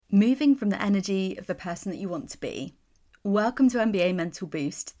moving from the energy of the person that you want to be. Welcome to MBA Mental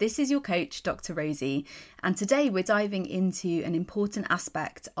Boost. This is your coach, Dr. Rosie, and today we're diving into an important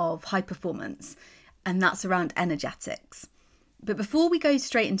aspect of high performance, and that's around energetics. But before we go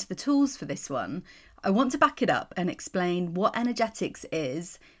straight into the tools for this one, I want to back it up and explain what energetics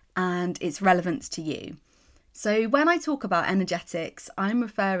is and its relevance to you. So when I talk about energetics, I'm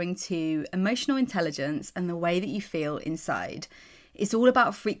referring to emotional intelligence and the way that you feel inside. It's all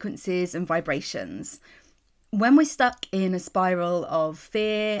about frequencies and vibrations. When we're stuck in a spiral of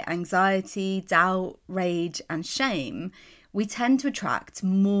fear, anxiety, doubt, rage, and shame, we tend to attract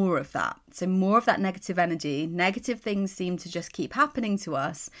more of that. So more of that negative energy. Negative things seem to just keep happening to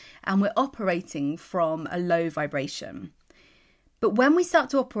us, and we're operating from a low vibration. But when we start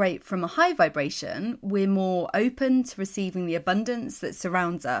to operate from a high vibration, we're more open to receiving the abundance that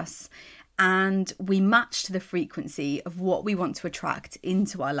surrounds us, and we match to the frequency of what we want to attract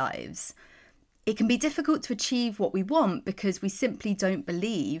into our lives. It can be difficult to achieve what we want because we simply don't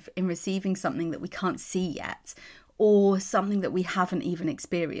believe in receiving something that we can't see yet, or something that we haven't even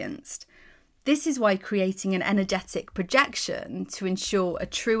experienced. This is why creating an energetic projection to ensure a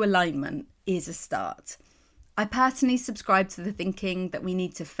true alignment is a start. I personally subscribe to the thinking that we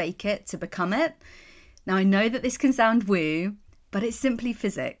need to fake it to become it. Now, I know that this can sound woo, but it's simply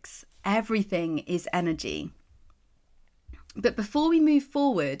physics. Everything is energy. But before we move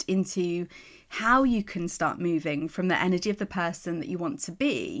forward into how you can start moving from the energy of the person that you want to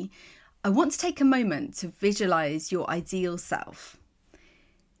be, I want to take a moment to visualize your ideal self.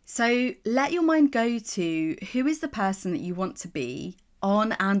 So let your mind go to who is the person that you want to be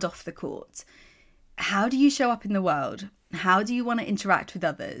on and off the court. How do you show up in the world? How do you want to interact with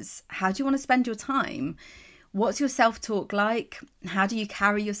others? How do you want to spend your time? What's your self-talk like? How do you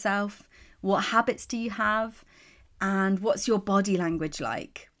carry yourself? What habits do you have? And what's your body language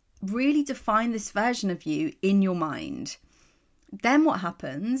like? Really define this version of you in your mind. Then what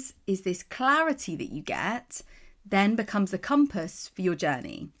happens is this clarity that you get then becomes the compass for your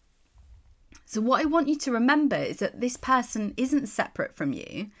journey. So what I want you to remember is that this person isn't separate from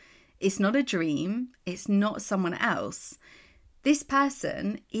you. It's not a dream. It's not someone else. This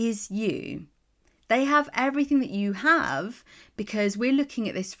person is you. They have everything that you have because we're looking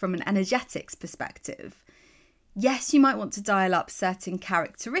at this from an energetics perspective. Yes, you might want to dial up certain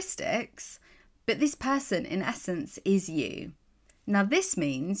characteristics, but this person in essence is you. Now this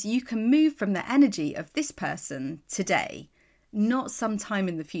means you can move from the energy of this person today, not sometime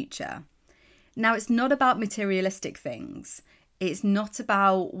in the future. Now it's not about materialistic things. It's not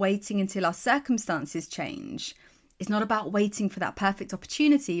about waiting until our circumstances change. It's not about waiting for that perfect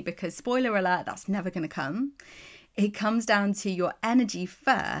opportunity because, spoiler alert, that's never going to come. It comes down to your energy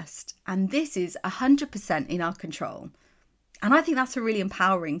first, and this is 100% in our control. And I think that's a really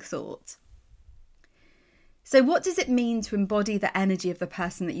empowering thought. So what does it mean to embody the energy of the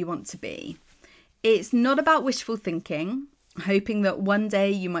person that you want to be? It's not about wishful thinking, hoping that one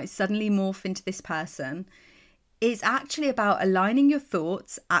day you might suddenly morph into this person. It's actually about aligning your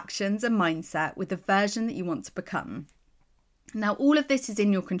thoughts, actions, and mindset with the version that you want to become. Now, all of this is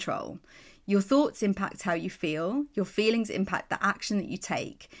in your control. Your thoughts impact how you feel, your feelings impact the action that you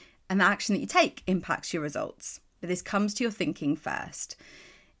take, and the action that you take impacts your results. But this comes to your thinking first.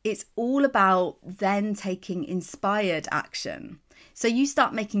 It's all about then taking inspired action. So you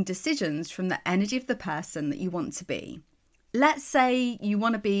start making decisions from the energy of the person that you want to be. Let's say you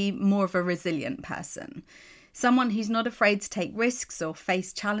want to be more of a resilient person. Someone who's not afraid to take risks or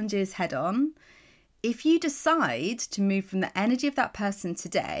face challenges head on. If you decide to move from the energy of that person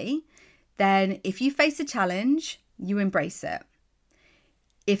today, then if you face a challenge, you embrace it.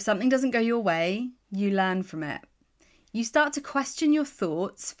 If something doesn't go your way, you learn from it. You start to question your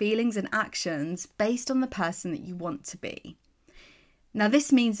thoughts, feelings, and actions based on the person that you want to be. Now,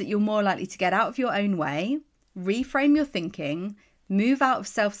 this means that you're more likely to get out of your own way, reframe your thinking, move out of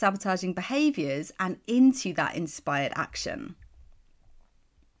self-sabotaging behaviours and into that inspired action.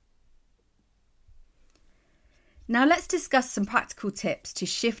 Now let's discuss some practical tips to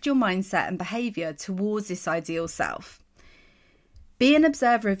shift your mindset and behaviour towards this ideal self. Be an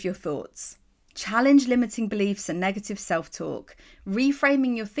observer of your thoughts. Challenge limiting beliefs and negative self-talk,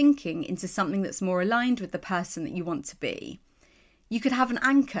 reframing your thinking into something that's more aligned with the person that you want to be. You could have an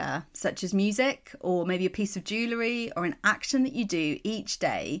anchor, such as music, or maybe a piece of jewellery, or an action that you do each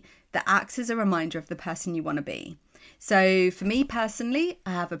day that acts as a reminder of the person you want to be. So for me personally,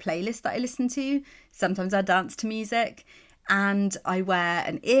 I have a playlist that I listen to. Sometimes I dance to music, and I wear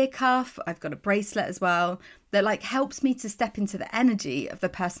an ear cuff. I've got a bracelet as well that helps me to step into the energy of the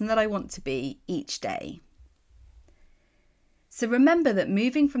person that I want to be each day. So remember that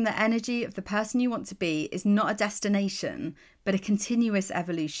moving from the energy of the person you want to be is not a destination, but a continuous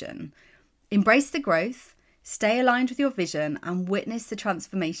evolution. Embrace the growth, stay aligned with your vision, and witness the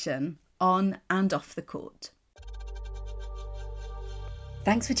transformation on and off the court.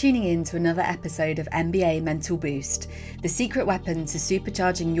 Thanks for tuning in to another episode of MBA Mental Boost, the secret weapon to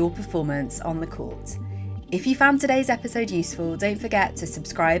supercharging your performance on the court. If you found today's episode useful, don't forget to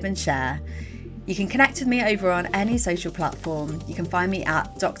subscribe and share. You can connect with me over on any social platform. You can find me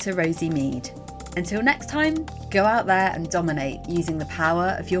at Dr. Rosie Mead. Until next time, go out there and dominate using the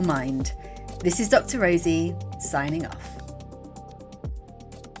power of your mind. This is Dr. Rosie, signing off.